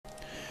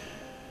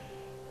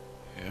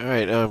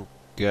Alright,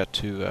 got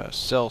to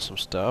sell some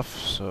stuff,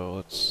 so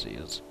let's see,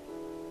 let's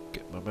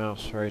get my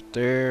mouse right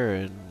there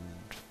and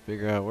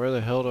figure out where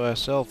the hell do I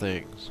sell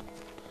things.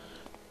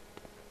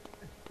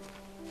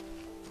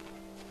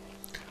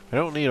 I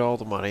don't need all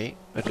the money,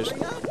 Hurry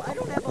up, I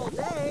don't have all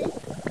day.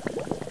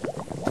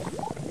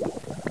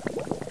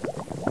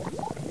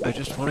 I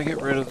just want to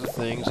get rid of the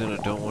things and I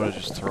don't want to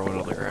just throw it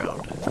on the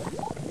ground.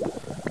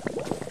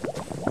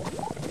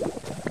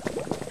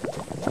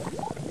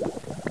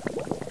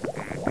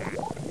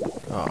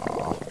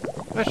 Aw,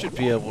 I should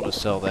be able to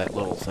sell that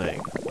little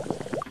thing.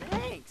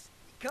 Thanks.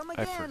 Come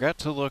I again. forgot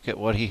to look at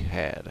what he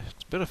had.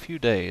 It's been a few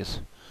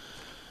days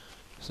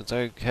since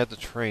I had the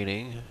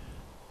training.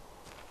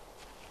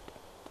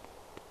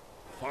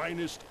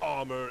 Finest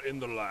armor in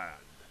the land.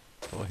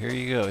 Well, here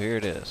you go. Here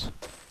it is.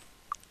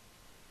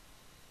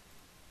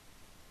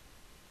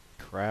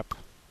 Crap.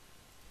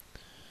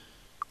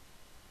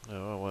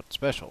 No, I want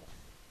special.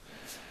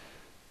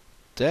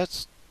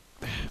 That's...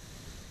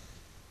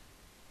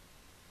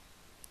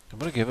 I'm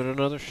gonna give it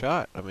another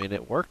shot. I mean,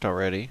 it worked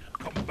already.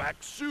 Come back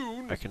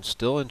soon. I can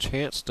still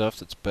enchant stuff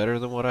that's better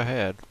than what I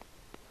had.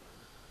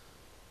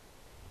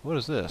 What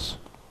is this?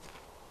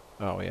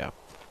 Oh, yeah.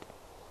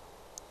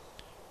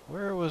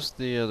 Where was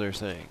the other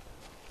thing?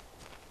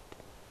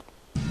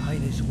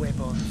 Finest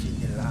weapons in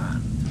the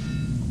land.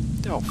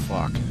 Oh,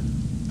 fuck.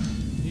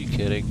 Are you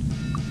kidding?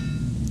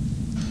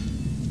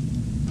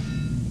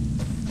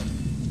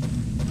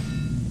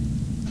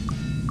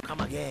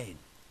 Come again.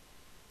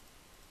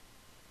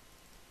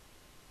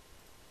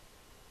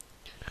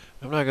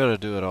 I'm not gonna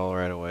do it all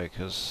right away,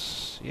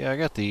 because, yeah, I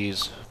got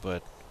these,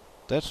 but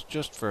that's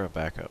just for a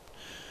backup.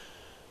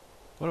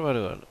 What am I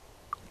doing?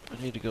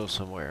 I need to go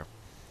somewhere.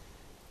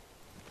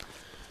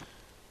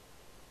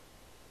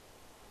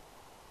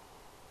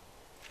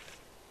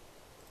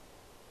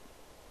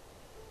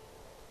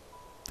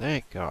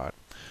 Thank God.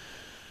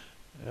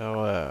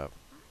 Now,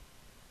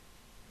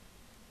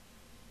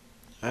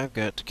 I've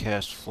got to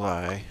cast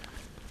fly.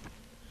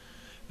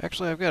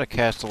 Actually, I've got to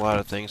cast a lot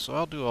of things, so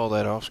I'll do all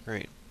that off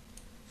screen.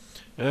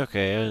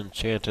 Okay, I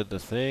enchanted the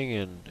thing,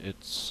 and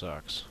it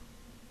sucks.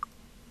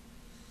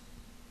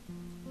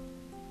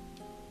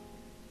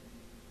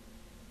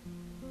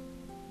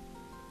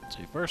 Let's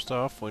see, first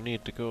off, we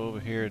need to go over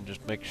here and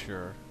just make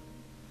sure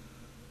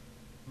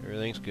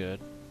everything's good.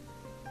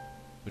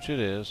 Which it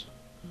is.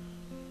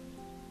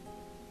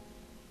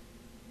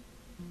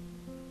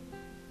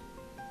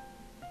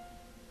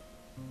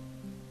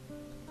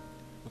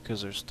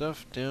 Because there's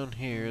stuff down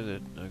here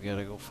that I've got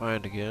to go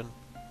find again.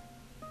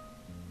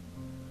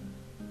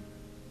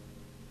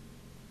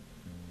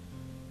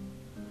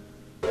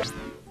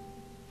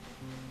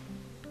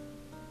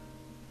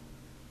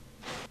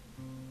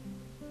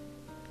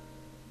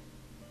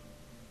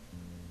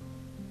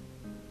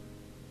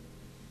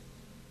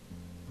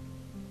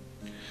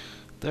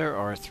 There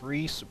are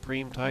 3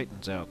 Supreme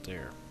Titans out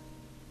there.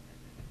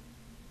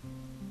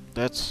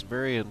 That's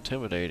very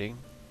intimidating.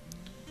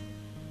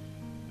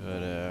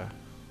 But,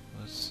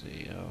 let's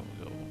see, I'll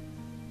go...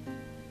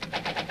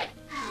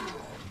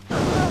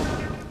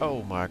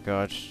 Oh my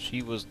gosh,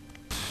 she was...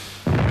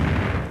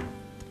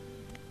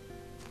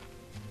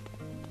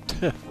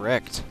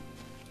 wrecked.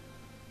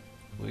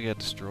 We got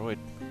destroyed.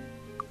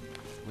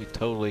 We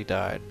totally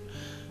died.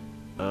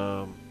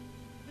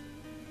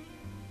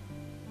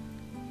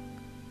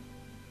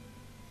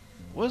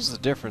 What's the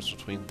difference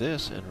between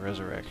this and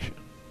resurrection?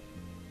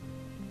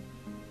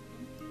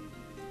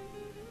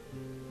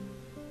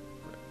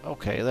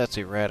 Okay, that's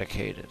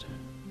eradicated.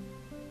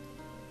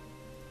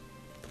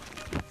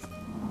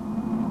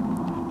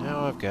 And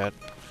now I've got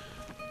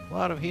a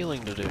lot of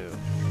healing to do.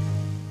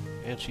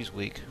 And she's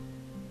weak.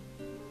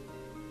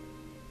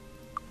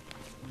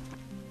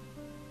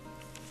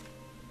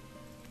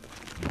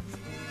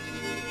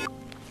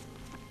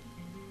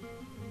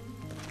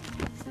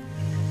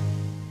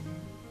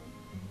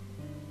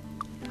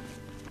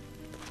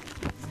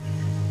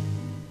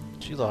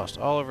 She lost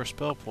all of her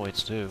spell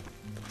points too.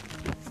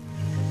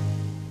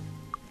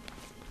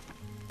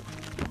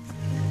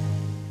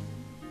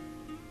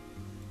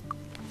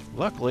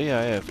 Luckily,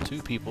 I have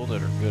 2 people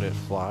that are good at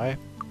fly.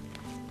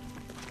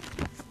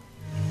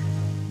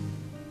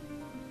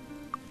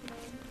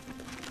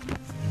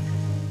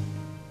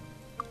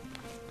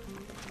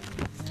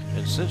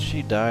 And since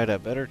she died, I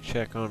better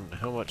check on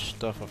how much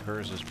stuff of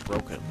hers is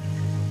broken.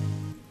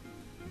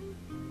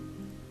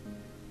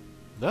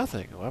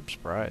 Nothing. Oh, I'm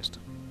surprised.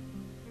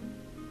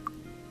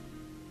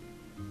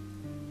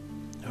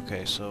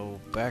 Okay, so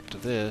back to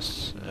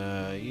this.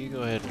 You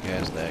go ahead and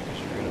cast that because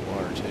you're good at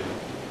water too.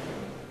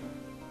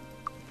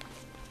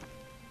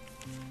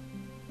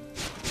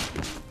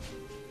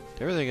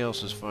 Everything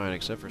else is fine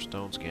except for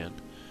Stone Skin,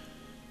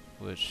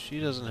 which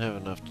she doesn't have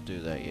enough to do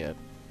that yet.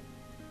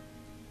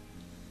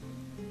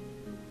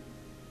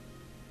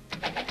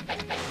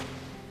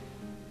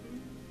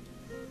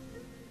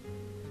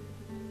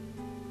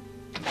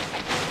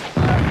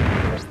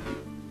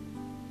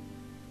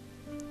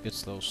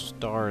 It's those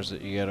stars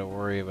that you gotta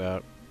worry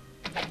about.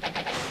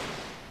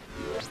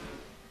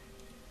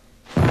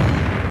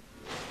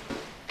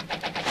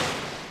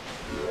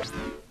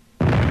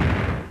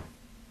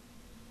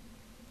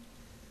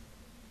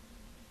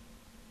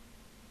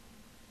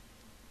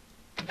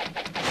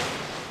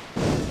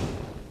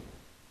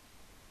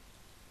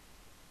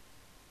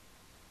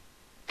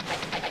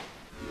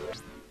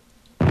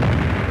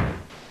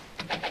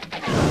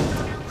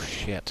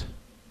 Shit.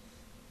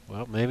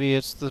 Well, maybe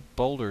it's the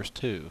boulders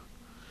too.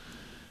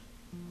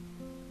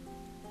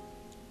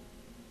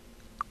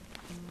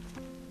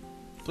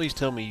 Please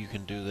tell me you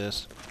can do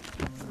this.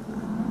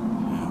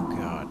 Oh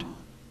god.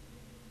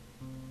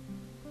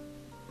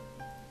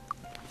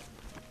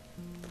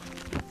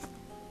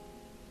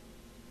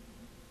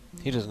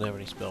 He doesn't have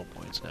any spell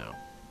points now.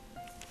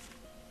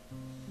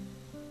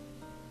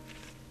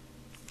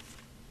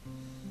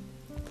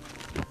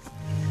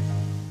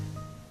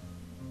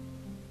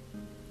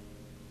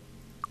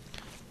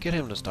 Get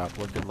him to stop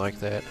looking like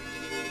that.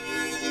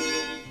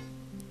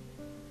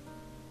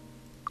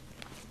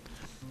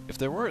 If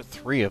there weren't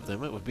 3 of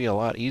them, it would be a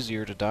lot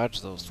easier to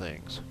dodge those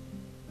things.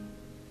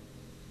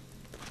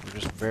 We're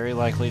just very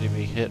likely to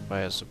be hit by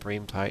a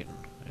Supreme Titan,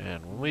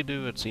 and when we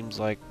do, it seems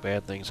like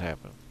bad things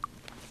happen.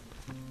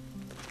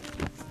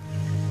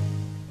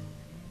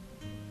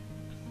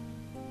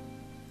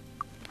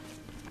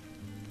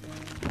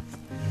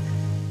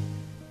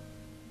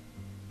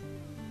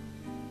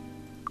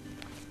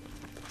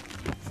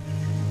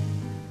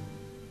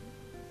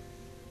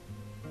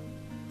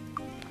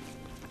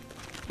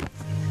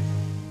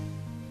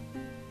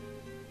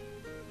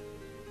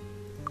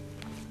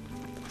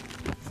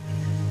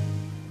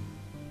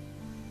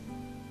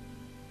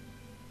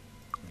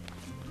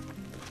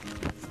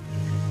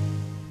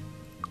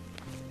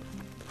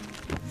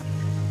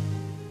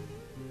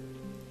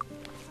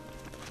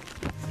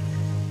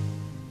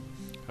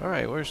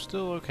 Alright, we're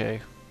still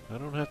okay. I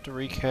don't have to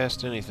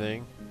recast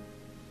anything.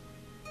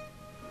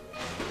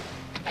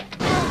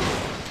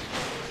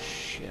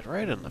 Shit,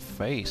 right in the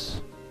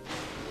face.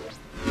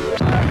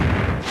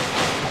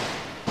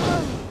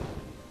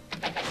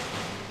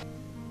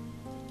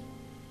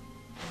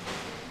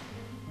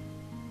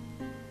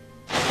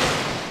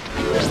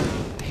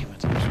 Damn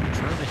it, I'm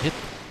trying to hit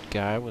the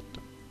guy with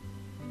the...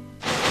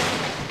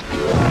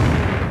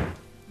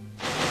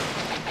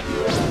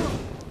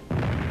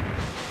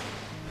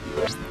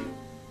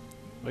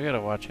 We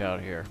gotta watch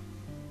out here.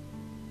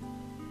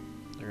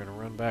 They're gonna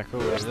run back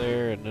over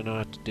there and then I'll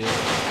have to deal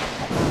with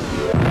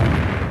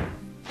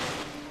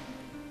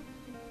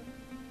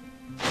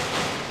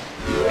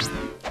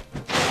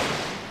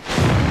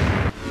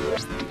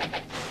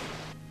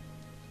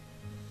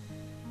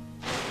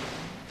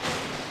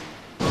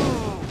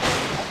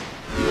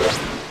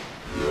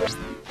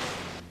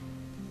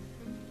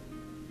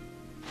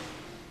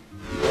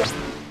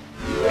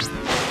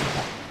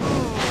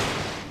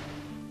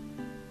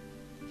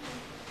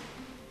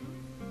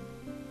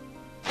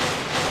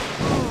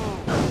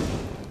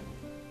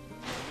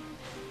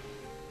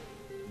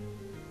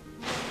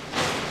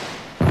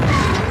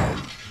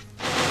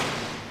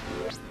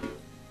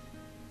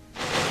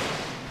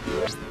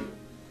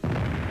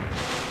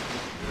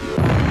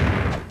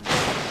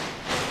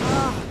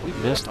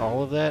missed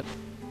all of that?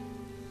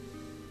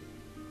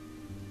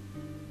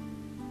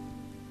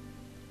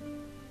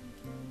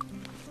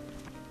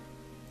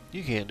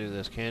 You can't do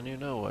this, can you?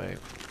 No way.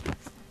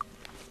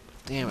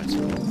 Damn it.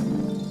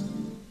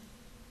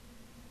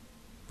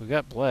 We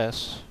got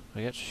Bless.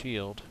 I got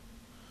Shield.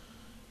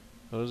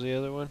 What was the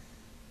other one?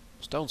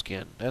 Stone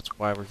Skin. That's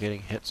why we're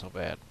getting hit so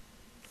bad.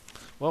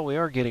 Well, we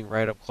are getting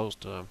right up close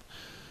to him.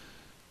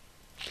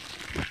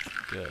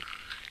 Good.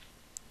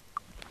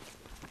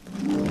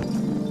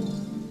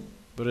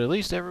 But at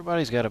least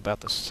everybody's got about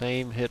the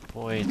same hit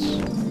points.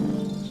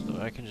 So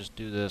I can just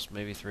do this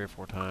maybe 3 or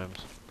 4 times.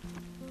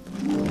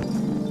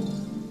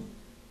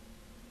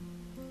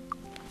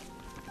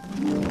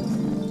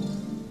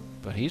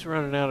 But he's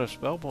running out of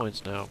spell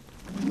points now.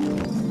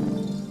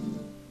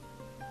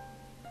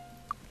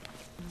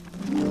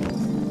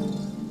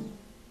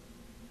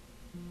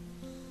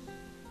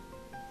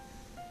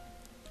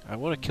 I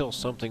want to kill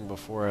something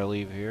before I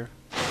leave here.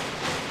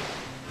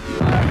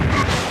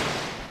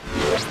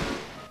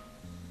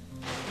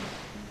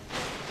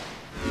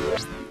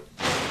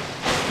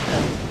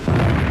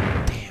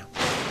 Damn.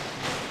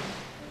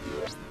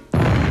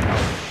 Oh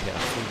shit, I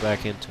flew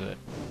back into it.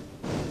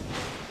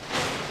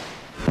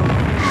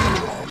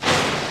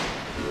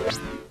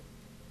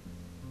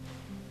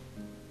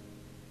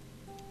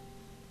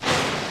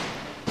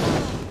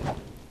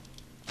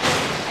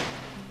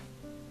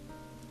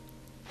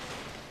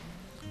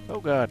 Oh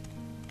god.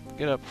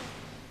 Get up.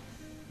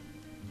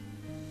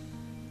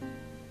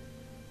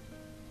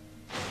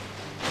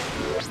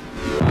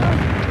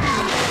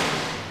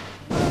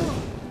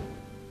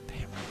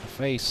 Damn, right in the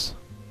face.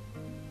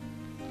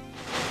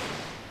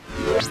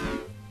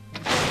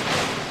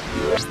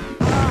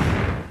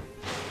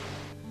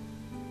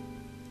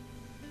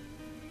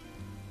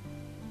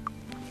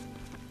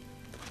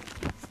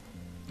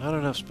 Not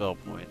enough spell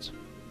points.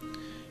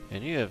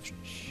 And you have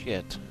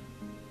shit.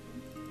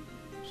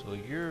 So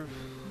you're...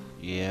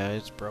 yeah,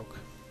 it's broke.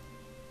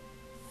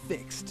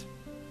 Fixed.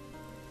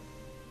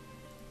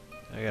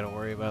 I gotta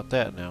worry about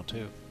that now,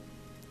 too.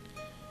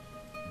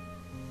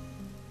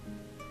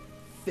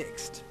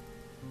 Fixed.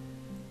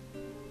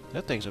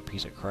 That thing's a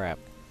piece of crap.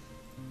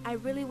 I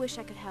really wish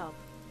I could help.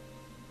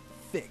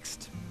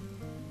 Fixed.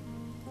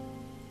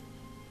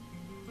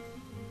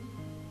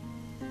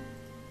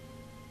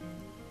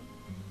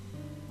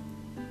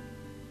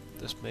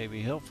 This may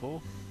be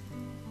helpful.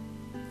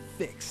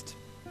 Fixed.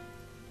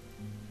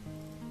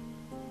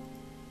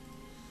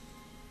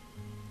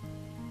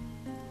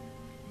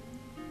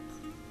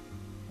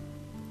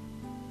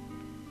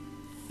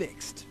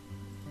 Fixed.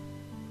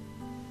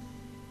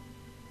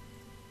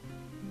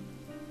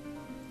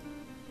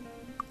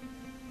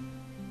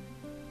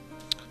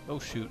 Oh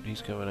shoot,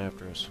 he's coming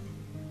after us.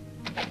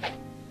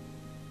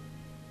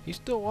 He's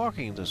still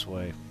walking this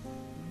way.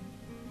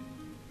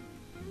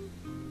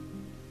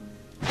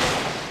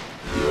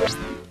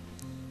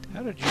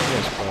 How did you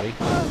miss, buddy?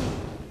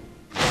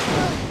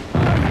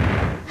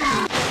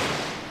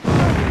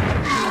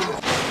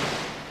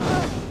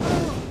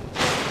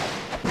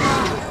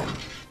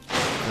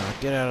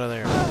 Get out of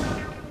there.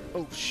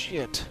 Oh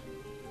shit.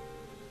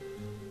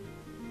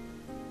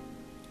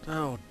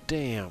 Oh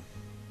damn.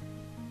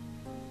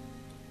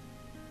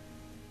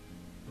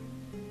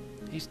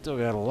 He's still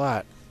got a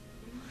lot.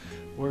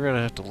 We're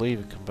gonna have to leave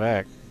and come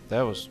back.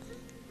 That was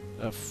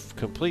a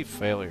complete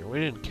failure. We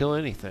didn't kill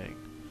anything.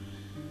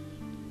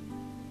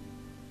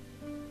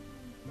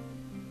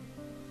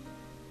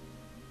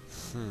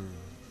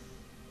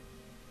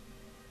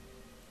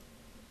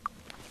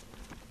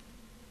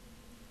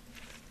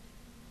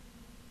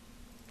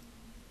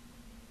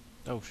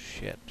 Oh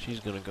shit, she's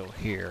gonna go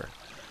here.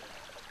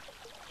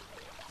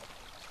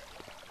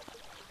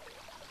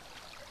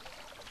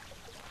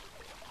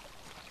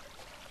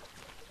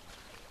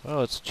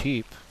 Well, it's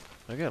cheap.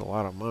 I got a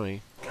lot of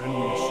money. Can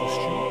we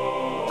assist you?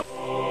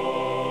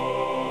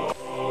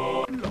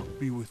 Luck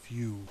be with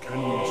you. Can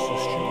we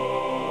assist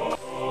you?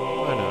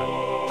 Why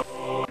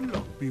not?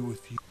 Luck be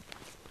with you.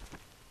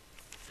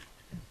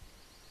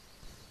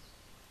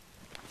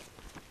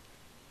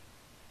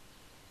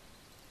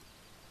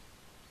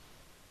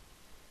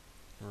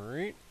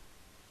 Alright.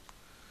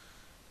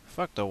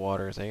 Fuck the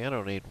water thing. I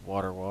don't need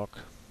water walk.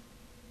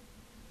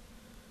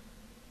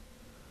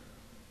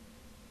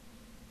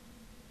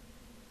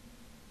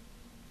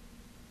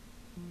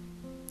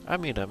 I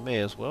mean, I may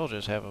as well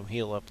just have him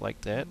heal up like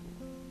that.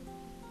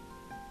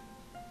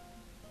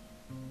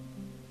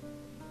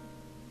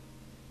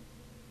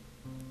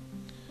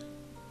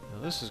 Now,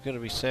 this is going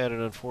to be sad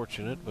and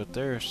unfortunate, but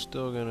they're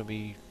still going to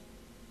be...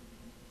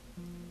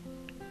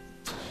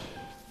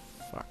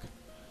 Fuck.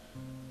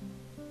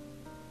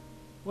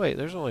 Wait,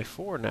 there's only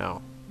 4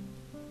 now.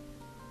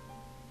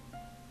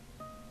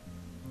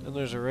 And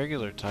there's a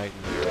regular Titan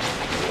there.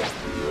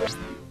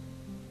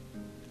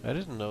 I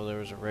didn't know there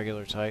was a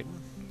regular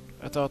Titan.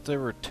 I thought there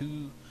were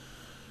 2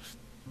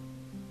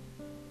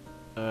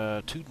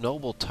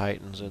 noble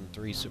Titans and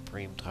 3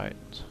 supreme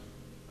Titans.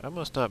 I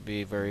must not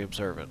be very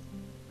observant.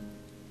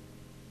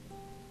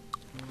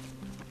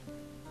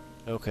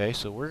 Okay,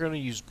 so we're gonna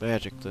use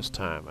magic this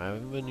time. I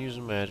haven't been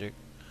using magic.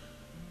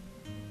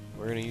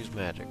 We're gonna use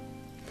magic.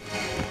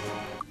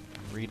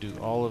 Redo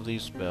all of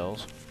these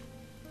spells.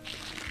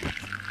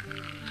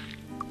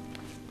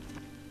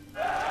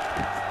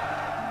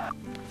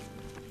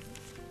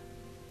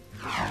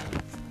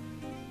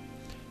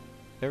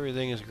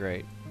 Everything is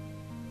great.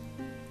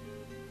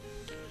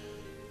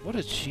 What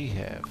did she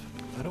have?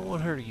 I don't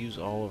want her to use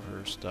all of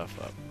her stuff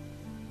up.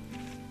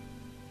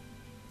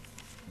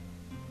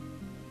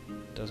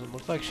 Doesn't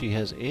look like she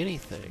has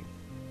anything.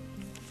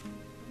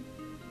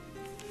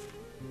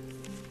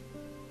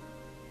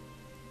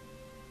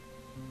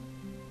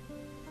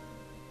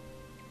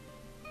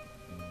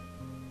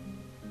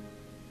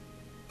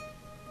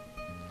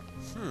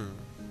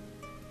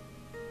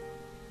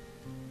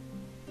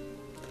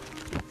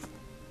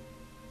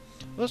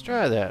 Let's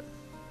try that.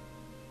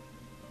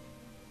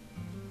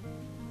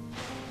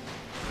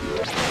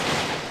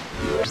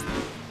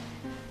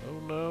 Oh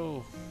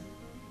no.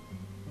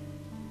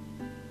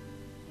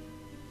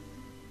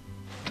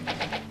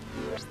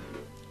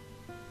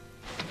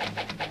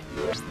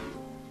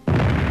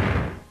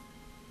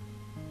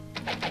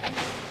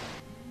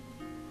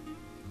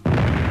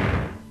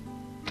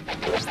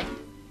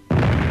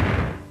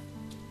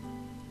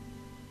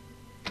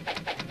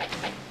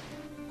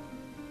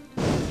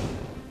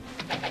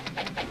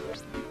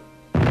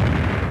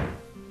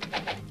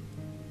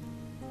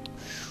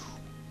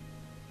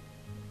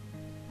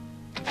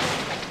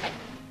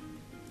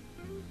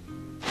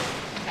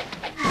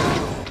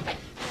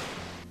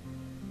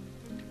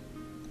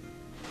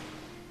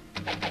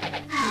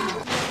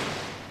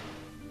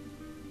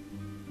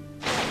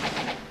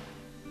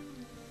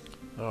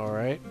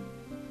 Alright.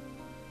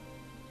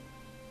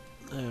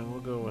 And we'll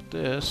go with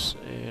this,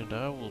 and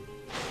I will...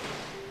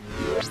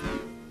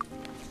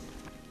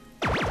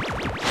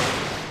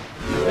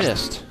 I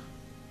missed.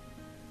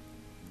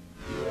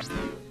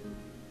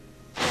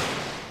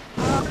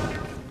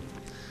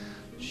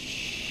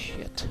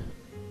 Shit.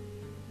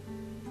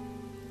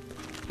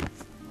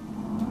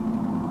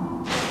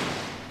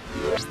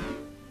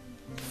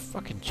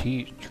 Fucking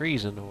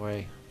trees in the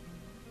way.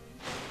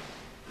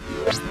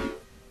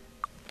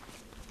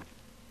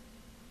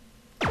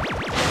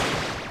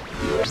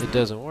 It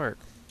doesn't work.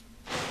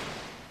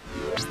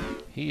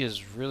 He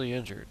is really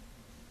injured.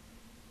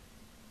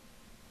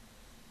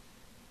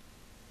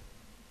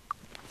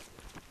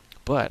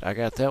 But I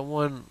got that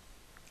one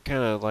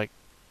kind of like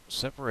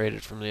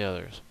separated from the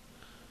others.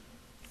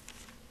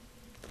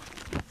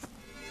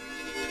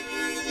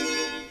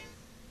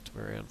 It's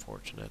very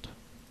unfortunate.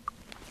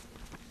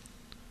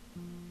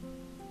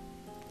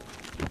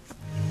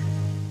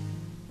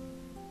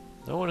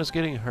 No one is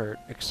getting hurt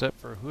except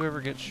for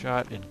whoever gets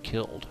shot and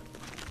killed.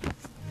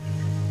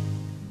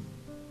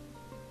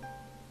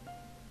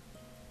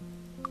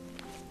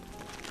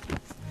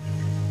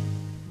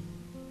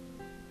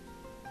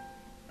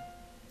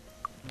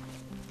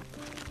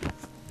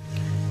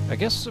 I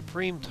guess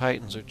Supreme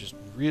Titans are just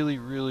really,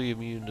 really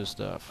immune to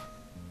stuff.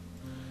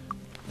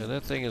 And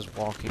that thing is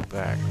walking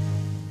back.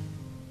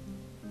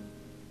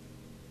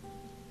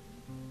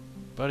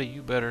 Buddy,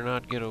 you better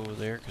not get over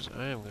there, because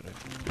I am going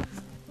to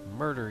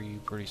murder you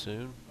pretty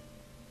soon.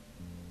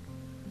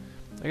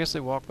 I guess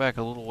they walk back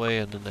a little way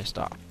and then they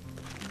stop.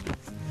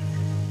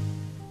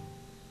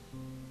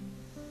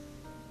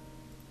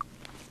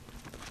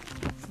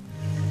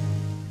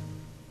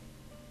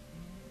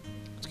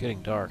 It's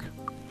getting dark.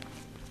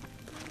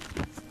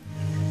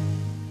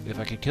 If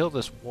I could kill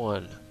this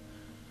one,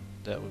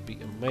 that would be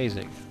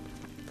amazing.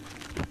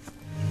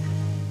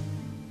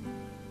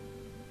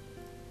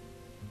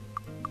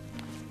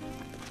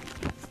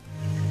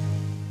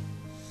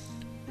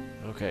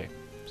 Okay,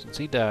 since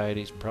he died,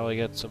 he's probably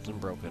got something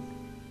broken.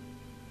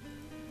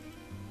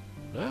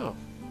 No.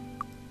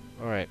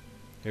 Alright,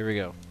 here we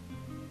go.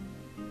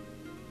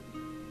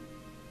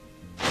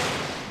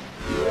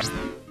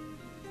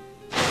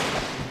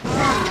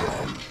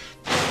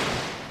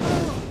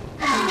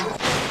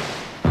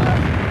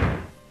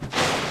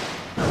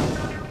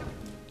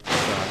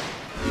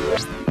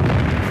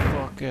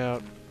 Fuck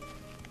out.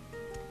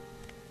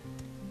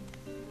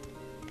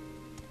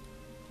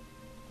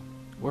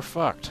 We're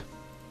fucked.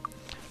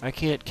 I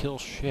can't kill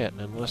shit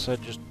unless I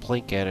just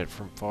blink at it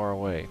from far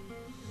away.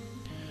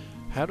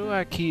 How do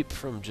I keep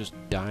from just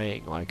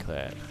dying like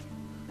that?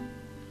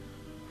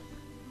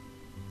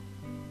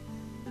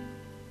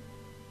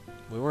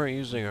 We weren't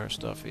using our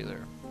stuff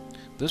either.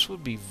 This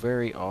would be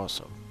very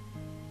awesome.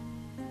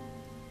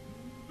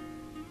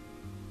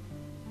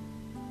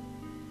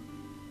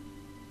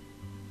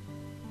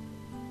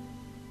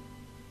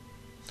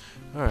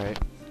 Alright,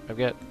 I've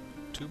got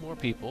 2 more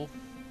people.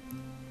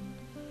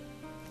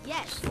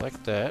 Yes.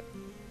 Select that.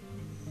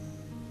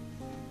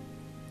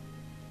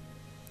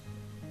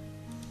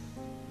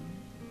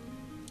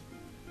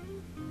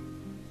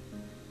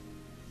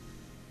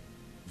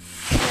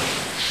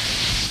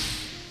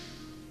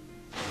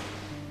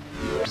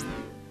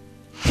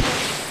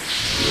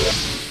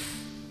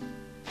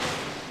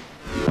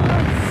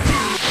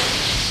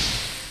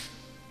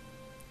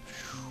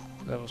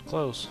 That was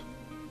close.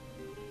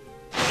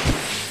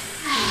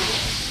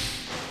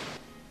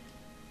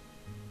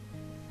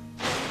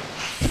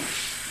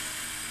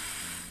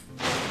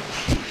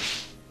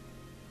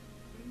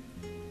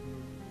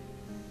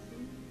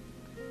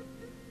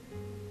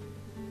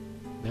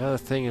 Now the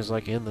thing is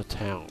like in the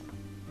town.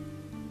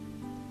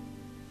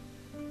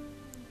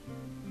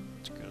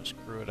 It's gonna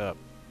screw it up.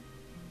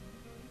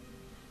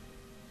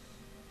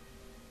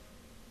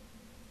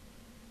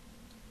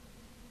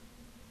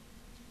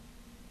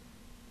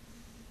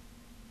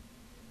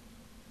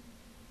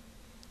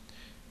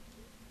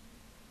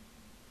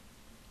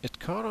 It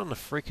caught on the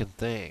freaking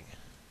thing.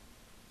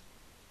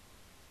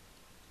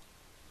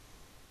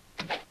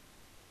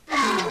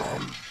 I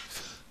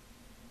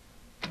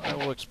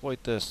will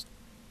exploit this.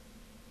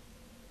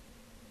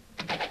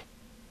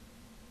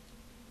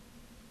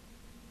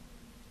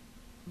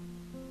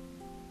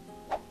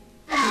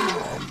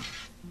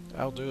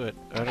 I'll do it.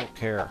 I don't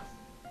care.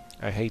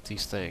 I hate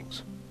these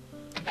things.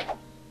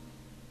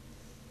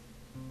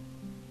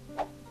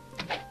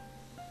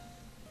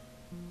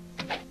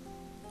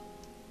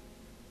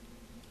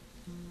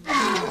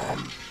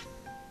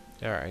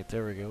 Alright,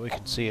 there we go. We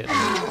can see it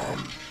now.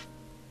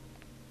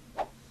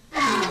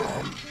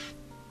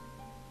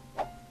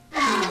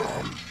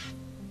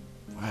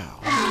 Wow,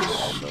 this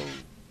is so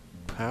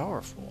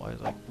powerful.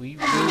 We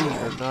really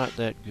are not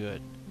that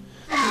good.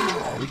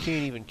 We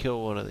can't even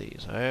kill one of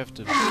these. I have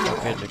to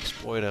fucking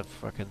exploit a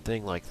fucking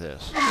thing like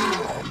this.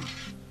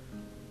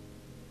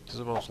 This is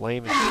the most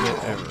lamest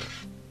shit ever.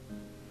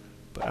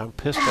 But I'm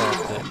pissed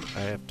off that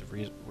I have to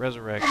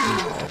resurrect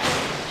these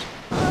monsters.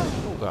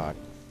 Oh god.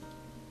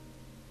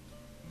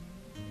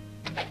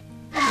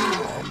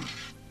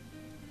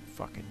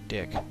 Fucking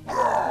dick.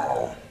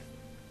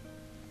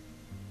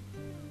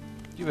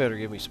 You better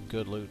give me some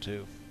good loot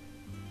too.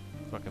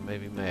 Fucking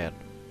made me mad.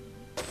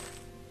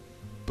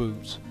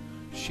 Boots.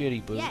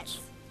 Shitty boots. Yes.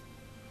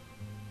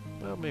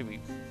 Well, maybe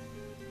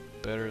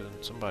better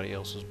than somebody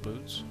else's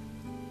boots.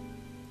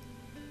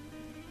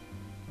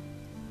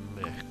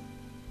 Meh.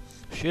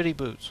 Shitty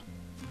boots.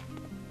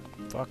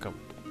 Fuck them.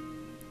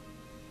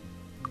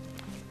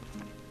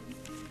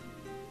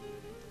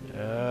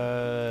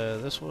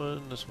 This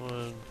one, this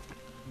one,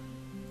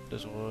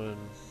 this one.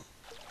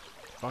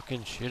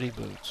 Fucking shitty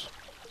boots.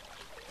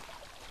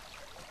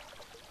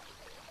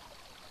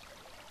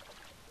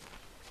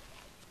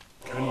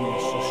 Can we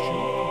assist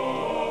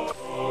you?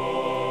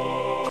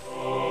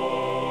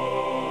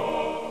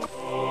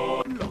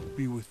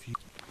 be with you.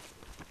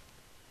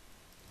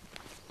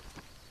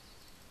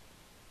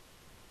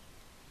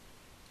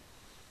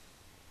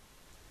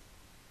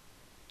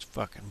 It's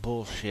fucking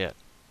bullshit.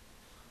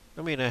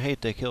 I mean, I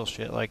hate to kill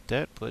shit like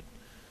that, but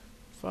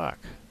fuck.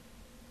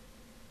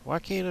 Why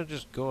can't I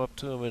just go up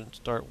to them and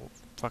start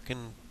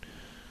fucking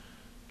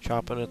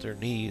chopping at their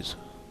knees?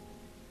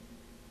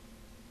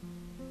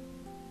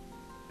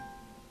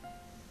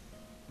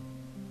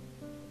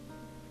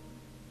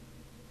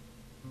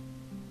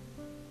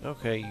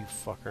 Okay, you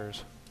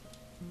fuckers.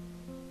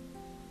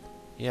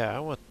 Yeah, I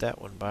want that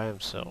one by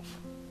himself.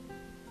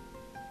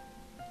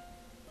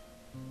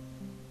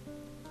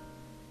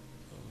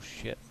 Oh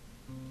shit.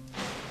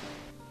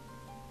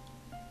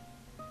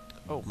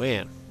 Oh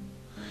man.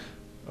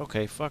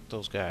 Okay, fuck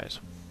those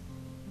guys.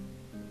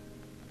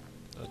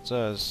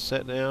 Let's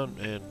sit down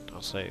and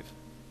I'll save.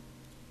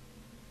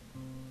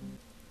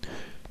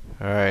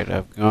 Alright,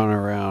 I've gone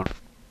around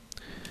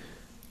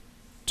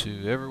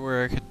to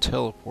everywhere I can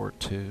teleport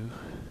to.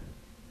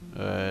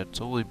 It's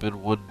only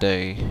been one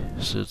day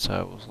since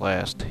I was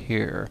last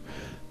here,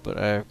 but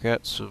I've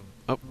got some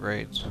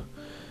upgrades.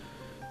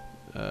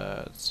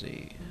 Let's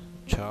see.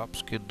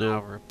 Chops can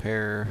now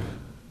repair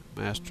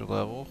master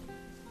level.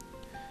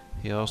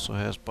 He also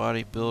has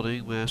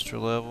bodybuilding master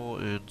level,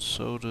 and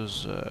so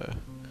does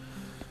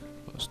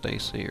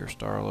Stacy or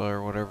Starla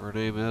or whatever her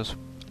name is.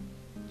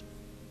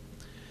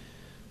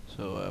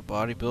 So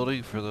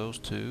bodybuilding for those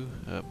two,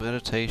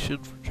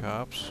 meditation for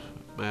Chops,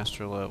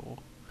 master level,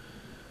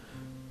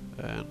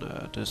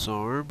 and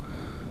disarm,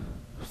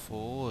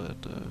 full,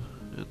 and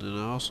then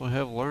I also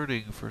have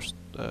learning for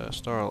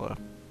Starla.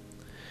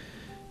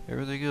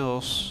 Everything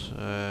else,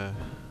 I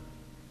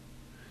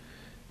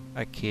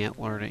can't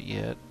learn it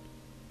yet.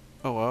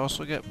 Oh, I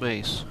also got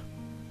mace.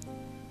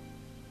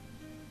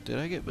 Did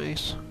I get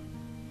mace?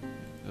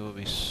 It would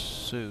be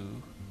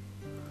Sue.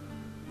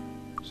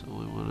 It's the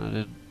only one I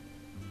didn't.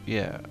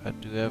 Yeah, I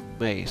do have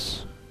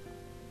mace.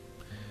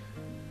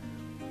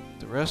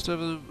 The rest of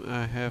them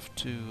I have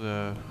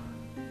to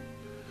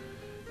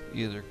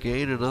either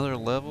gain another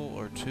level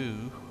or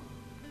two,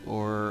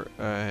 or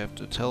I have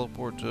to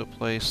teleport to a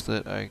place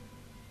that I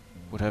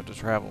would have to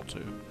travel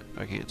to.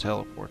 I can't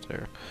teleport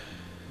there.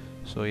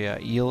 So yeah,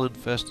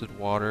 eel-infested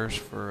waters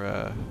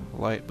for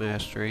light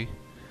mastery.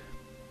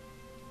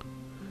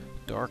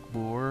 Dark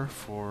Moor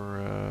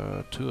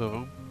for 2 of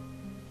them.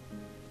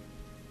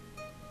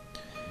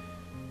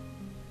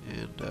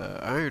 And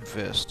Iron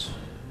Fist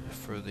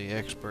for the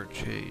expert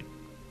chain.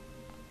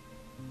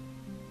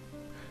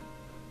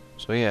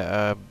 So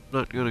yeah, I'm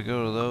not going to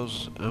go to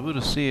those. I'm going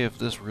to see if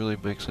this really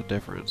makes a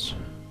difference.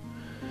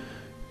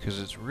 Because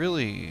it's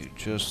really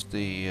just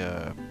the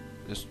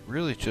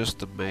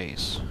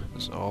mace.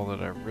 That's all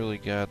that I really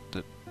got.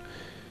 That,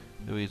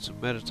 I mean,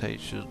 some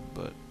meditation,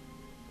 but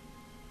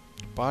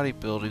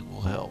bodybuilding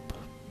will help.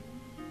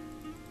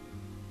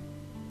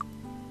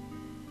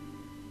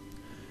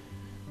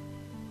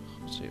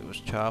 Let's see, it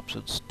was Chops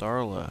and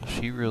Starla.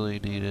 She really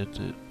needed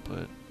it,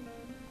 but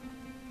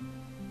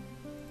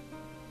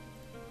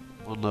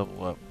one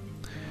level up.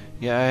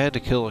 Yeah, I had to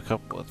kill a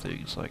couple of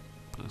things, like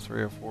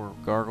 3 or 4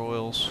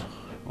 gargoyles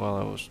while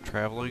I was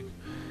traveling,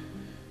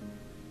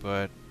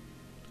 but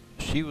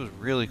she was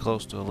really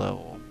close to a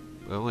level.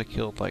 I only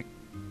killed like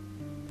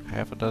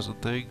half a dozen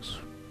things,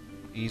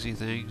 easy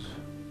things,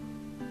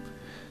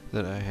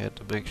 that I had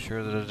to make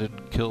sure that I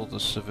didn't kill the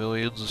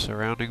civilians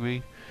surrounding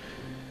me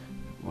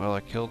while I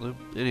killed them.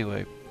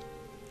 Anyway,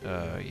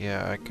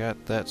 yeah, I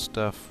got that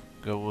stuff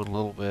going a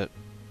little bit,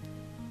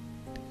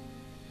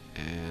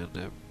 and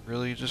I'm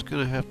really just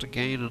gonna have to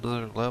gain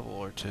another level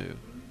or 2.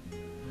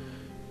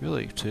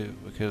 Really 2,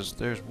 because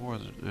there's more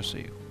than, let's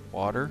see,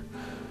 water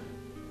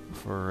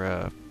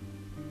for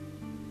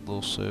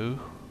little Sue,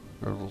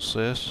 or little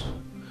sis,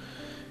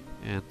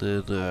 and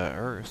then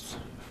earth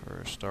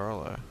for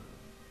Starla.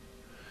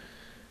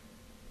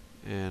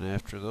 And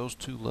after those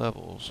 2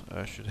 levels,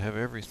 I should have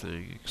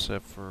everything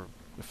except for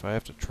if I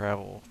have to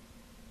travel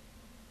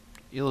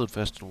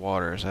eel-infested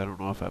waters. I don't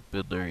know if I've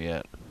been there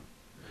yet.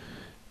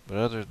 But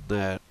other than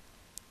that,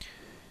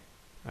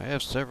 I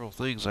have several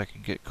things I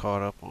can get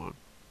caught up on.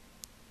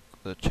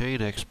 The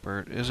chain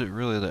expert isn't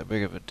really that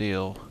big of a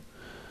deal,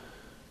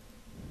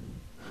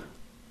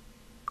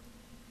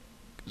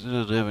 because it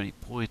doesn't have any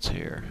points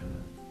here.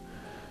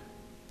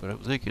 But I'm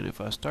thinking if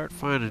I start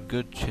finding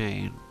good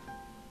chain,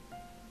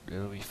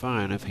 it'll be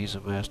fine if he's a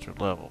master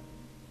level.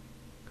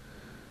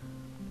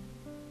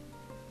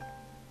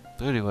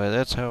 Anyway,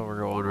 that's how we're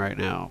going right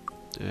now.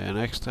 And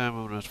next time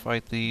I'm going to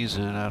fight these,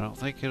 and I don't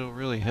think it'll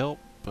really help,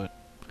 but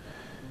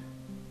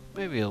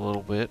maybe a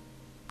little bit.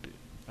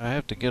 I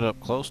have to get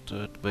up close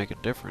to it to make a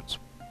difference.